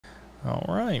All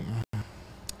right. All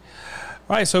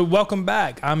right, so welcome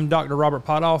back. I'm Dr. Robert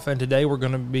Potoff, and today we're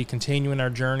going to be continuing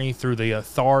our journey through the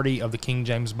authority of the King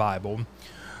James Bible.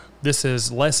 This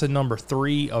is lesson number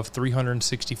 3 of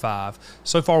 365.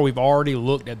 So far, we've already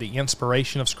looked at the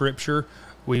inspiration of Scripture.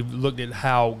 We've looked at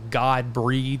how God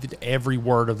breathed every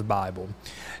word of the Bible.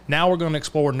 Now we're going to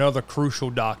explore another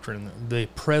crucial doctrine, the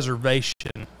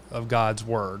preservation of God's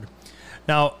Word.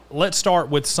 Now, let's start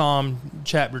with Psalm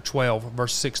chapter 12,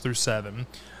 verse 6 through 7,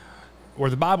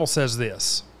 where the Bible says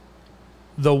this: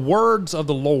 "The words of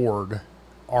the Lord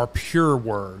are pure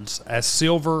words, as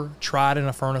silver tried in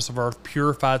a furnace of earth,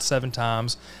 purified 7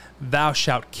 times. Thou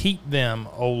shalt keep them,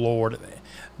 O Lord.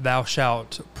 Thou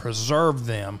shalt preserve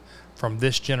them from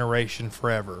this generation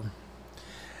forever."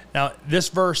 Now, this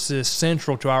verse is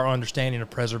central to our understanding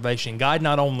of preservation. God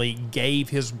not only gave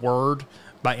His Word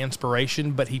by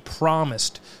inspiration, but He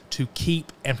promised to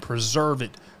keep and preserve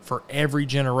it for every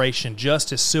generation,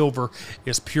 just as silver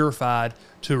is purified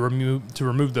to remove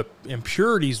the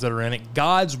impurities that are in it.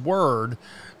 God's Word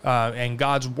and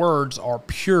God's words are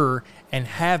pure and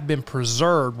have been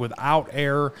preserved without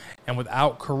error and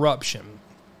without corruption.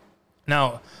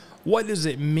 Now, what does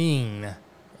it mean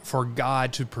for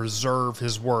God to preserve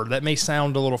His Word? That may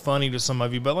sound a little funny to some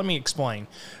of you, but let me explain.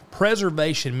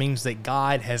 Preservation means that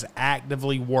God has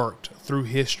actively worked through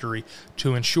history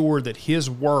to ensure that His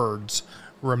words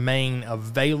remain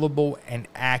available and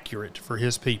accurate for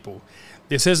His people.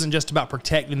 This isn't just about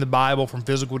protecting the Bible from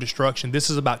physical destruction.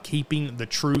 This is about keeping the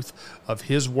truth of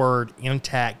His Word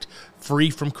intact,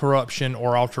 free from corruption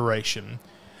or alteration.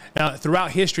 Now,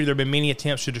 throughout history, there have been many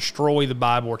attempts to destroy the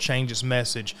Bible or change its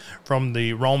message, from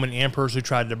the Roman emperors who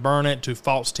tried to burn it to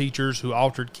false teachers who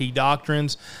altered key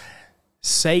doctrines.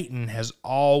 Satan has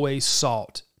always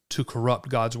sought to corrupt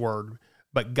God's Word,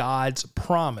 but God's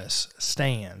promise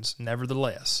stands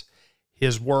nevertheless.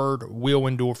 His Word will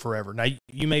endure forever. Now,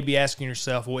 you may be asking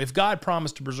yourself, well, if God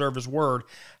promised to preserve His Word,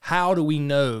 how do we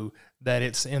know that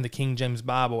it's in the King James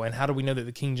Bible, and how do we know that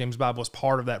the King James Bible is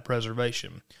part of that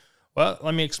preservation? Well,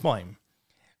 let me explain.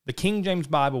 The King James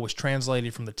Bible was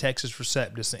translated from the Textus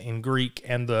Receptus in Greek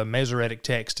and the Masoretic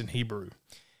text in Hebrew.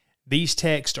 These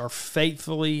texts are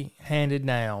faithfully handed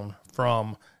down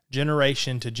from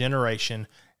generation to generation,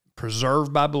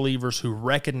 preserved by believers who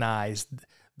recognize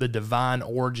the divine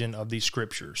origin of these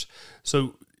scriptures.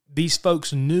 So these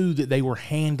folks knew that they were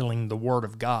handling the Word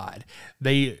of God.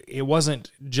 It wasn't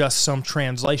just some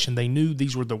translation. They knew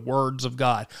these were the words of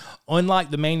God.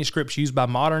 Unlike the manuscripts used by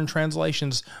modern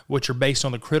translations, which are based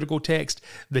on the critical text,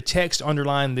 the text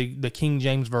underlying the King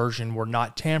James Version were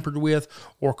not tampered with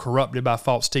or corrupted by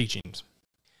false teachings.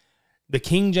 The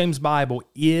King James Bible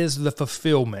is the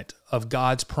fulfillment of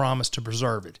God's promise to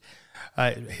preserve it.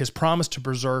 His promise to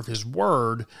preserve His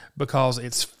Word, because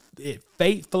it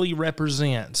faithfully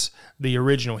represents the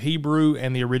original Hebrew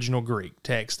and the original Greek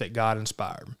text that God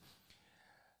inspired.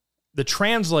 The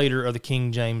translator of the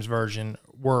King James Version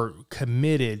were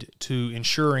committed to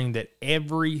ensuring that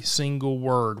every single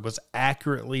word was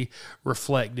accurately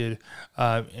reflected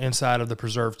inside of the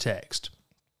preserved text,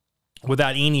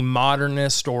 without any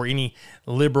modernist or any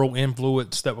liberal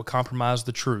influence that would compromise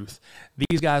the truth.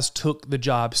 These guys took the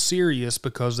job serious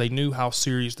because they knew how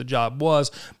serious the job was,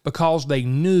 because they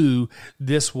knew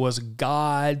this was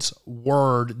God's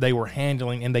Word they were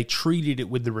handling, and they treated it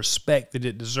with the respect that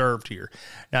it deserved here.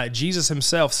 Now, Jesus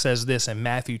Himself says this in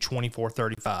Matthew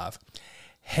 24:35,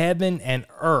 "Heaven and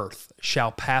earth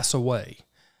shall pass away,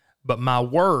 but my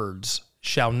words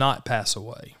shall not pass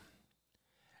away."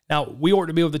 Now, we ought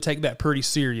to be able to take that pretty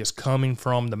serious, coming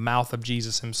from the mouth of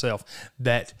Jesus Himself,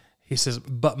 that He says,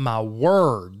 "But my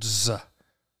words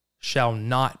shall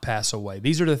not pass away."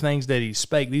 These are the things that He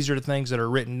spake. These are the things that are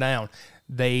written down.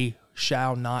 They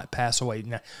shall not pass away.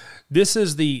 Now, this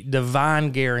is the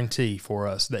divine guarantee for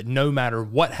us that no matter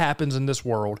what happens in this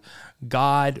world,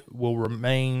 God will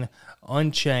remain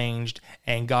unchanged,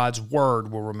 and God's Word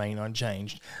will remain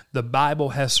unchanged. The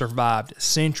Bible has survived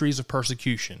centuries of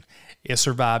persecution. It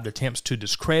survived attempts to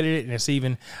discredit it, and it's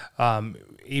even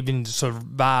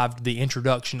survived the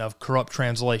introduction of corrupt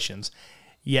translations.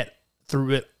 Yet,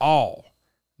 through it all,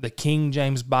 the King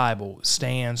James Bible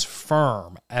stands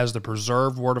firm as the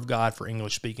preserved Word of God for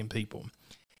English-speaking people.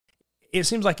 It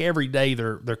seems like every day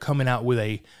they're coming out with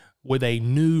a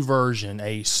new version,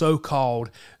 a so-called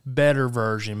better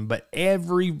version, but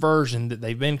every version that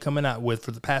they've been coming out with for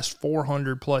the past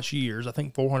 400 plus years, I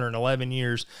think 411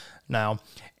 years now,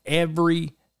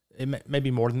 maybe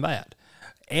more than that,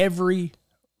 every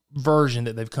version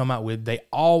that they've come out with, they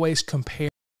always compare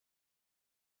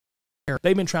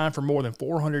They've been trying for more than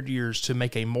 400 years to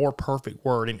make a more perfect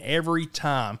word, and every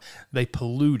time they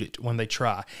pollute it when they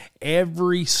try.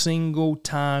 Every single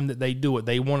time that they do it,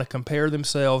 they want to compare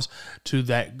themselves to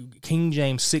that King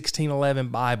James 1611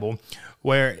 Bible,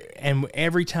 and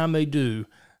every time they do,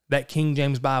 that King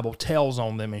James Bible tells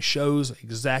on them and shows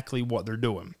exactly what they're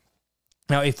doing.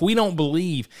 Now, if we don't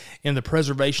believe in the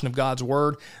preservation of God's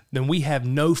Word, then we have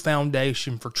no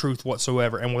foundation for truth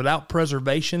whatsoever. And without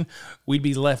preservation, we'd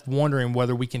be left wondering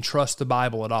whether we can trust the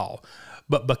Bible at all.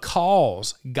 But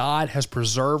because God has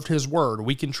preserved His Word,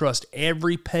 we can trust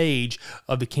every page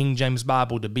of the King James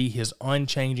Bible to be His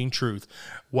unchanging truth.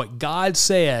 What God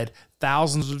said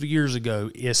thousands of years ago,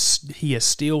 He is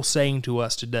still saying to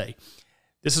us today.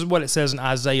 This is what it says in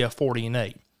Isaiah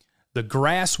 40:8. The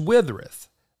grass withereth,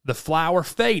 the flower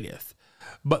fadeth,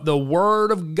 but the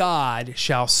word of God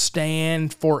shall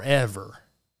stand forever.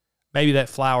 Maybe that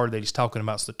flower that he's talking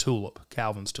about is the tulip,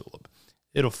 Calvin's tulip.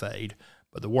 It'll fade,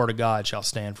 but the word of God shall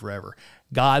stand forever.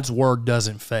 God's word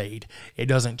doesn't fade. It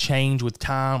doesn't change with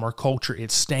time or culture.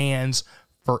 It stands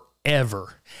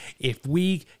forever. If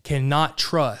we cannot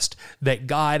trust that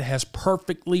God has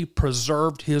perfectly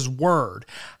preserved His Word,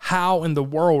 how in the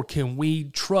world can we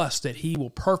trust that He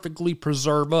will perfectly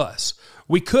preserve us?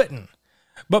 We couldn't.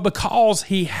 But because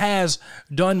He has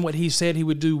done what He said He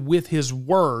would do with His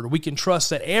Word, we can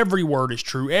trust that every word is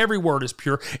true, every word is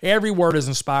pure, every word is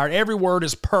inspired, every word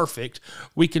is perfect.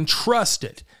 We can trust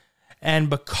it. And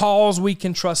because we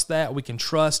can trust that, we can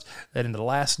trust that in the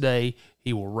last day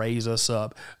He will raise us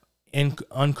up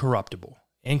incorruptible,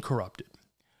 incorrupted,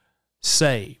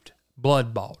 saved,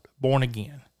 blood-bought, born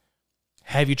again.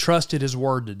 Have you trusted His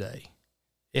Word today?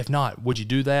 If not, would you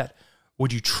do that?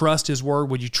 Would you trust His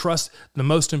Word? Would you trust the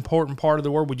most important part of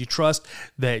the Word? Would you trust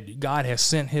that God has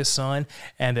sent His Son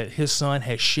and that His Son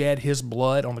has shed His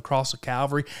blood on the cross of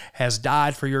Calvary, has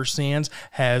died for your sins,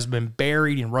 has been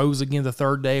buried and rose again the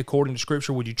third day according to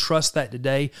Scripture? Would you trust that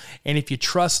today? And if you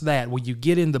trust that, will you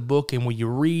get in the book and will you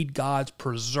read God's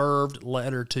preserved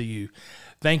letter to you?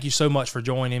 Thank you so much for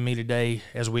joining me today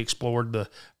as we explored the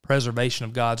preservation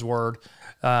of God's Word.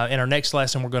 In our next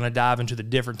lesson, we're going to dive into the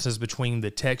differences between the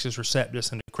Textus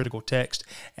Receptus and the critical text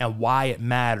and why it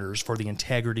matters for the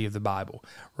integrity of the Bible.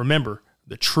 Remember,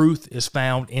 the truth is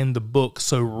found in the book,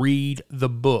 so read the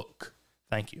book.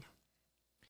 Thank you.